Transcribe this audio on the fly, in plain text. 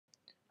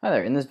Hi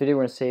there, in this video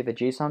we're going to save a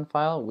JSON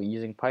file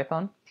using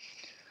Python.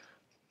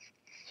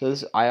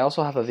 I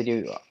also have a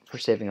video for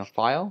saving a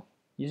file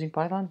using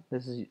Python.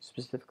 This is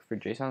specific for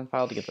JSON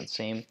file to get the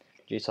same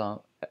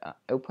JSON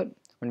output.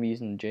 We're going to be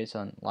using the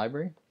JSON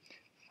library.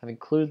 I've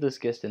included this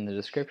gist in the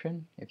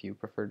description if you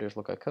prefer to just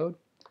look at code.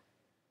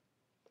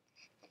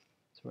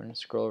 So we're going to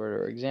scroll over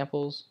to our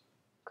examples,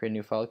 create a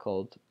new file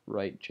called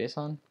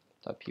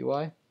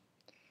write.json.py,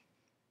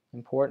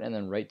 import, and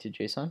then write to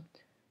JSON.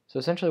 So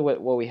essentially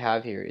what we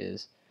have here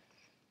is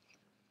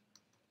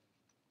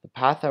the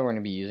path that we're going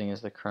to be using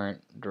is the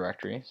current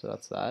directory, so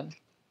that's that.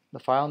 The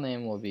file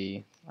name will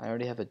be, I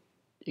already have a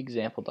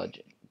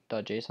example.json,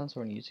 so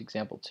we're going to use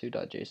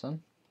example2.json.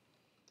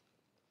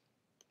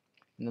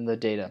 And then the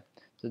data.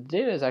 So the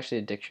data is actually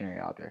a dictionary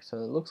object, so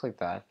it looks like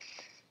that.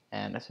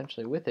 And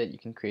essentially with it, you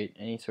can create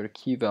any sort of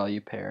key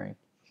value pairing.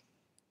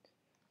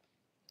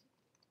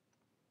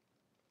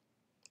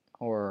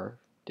 Or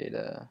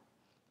data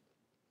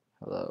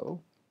hello,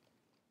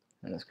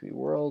 and this could be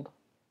world.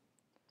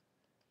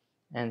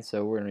 And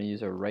so we're going to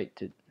use a write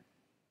to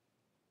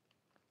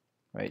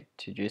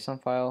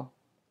JSON file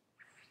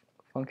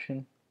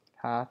function,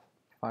 path,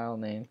 file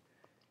name,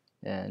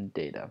 and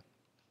data.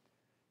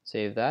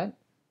 Save that,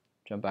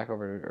 jump back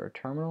over to our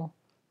terminal,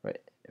 or in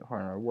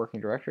our working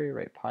directory,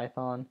 write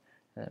Python,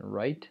 and then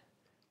write,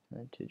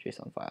 and then to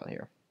JSON file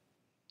here.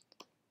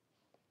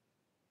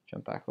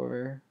 Jump back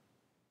over.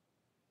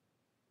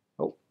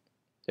 Oh,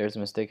 there's a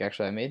mistake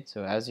actually I made.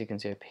 So as you can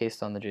see, I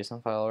pasted on the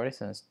JSON file already,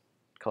 so it's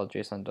called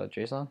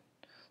JSON.json.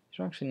 You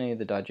don't actually need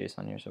the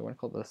 .json here, so we're going to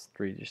call this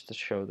 3 just to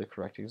show the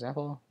correct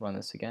example. Run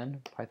this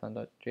again,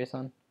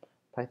 python.json,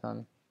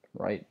 python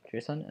write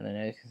JSON, and then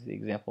as you can see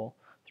example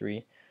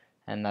 3,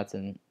 and that's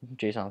in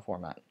JSON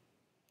format.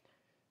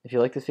 If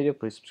you like this video,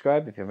 please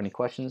subscribe. If you have any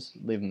questions,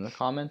 leave them in the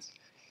comments.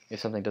 If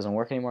something doesn't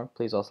work anymore,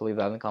 please also leave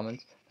that in the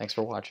comments. Thanks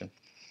for watching.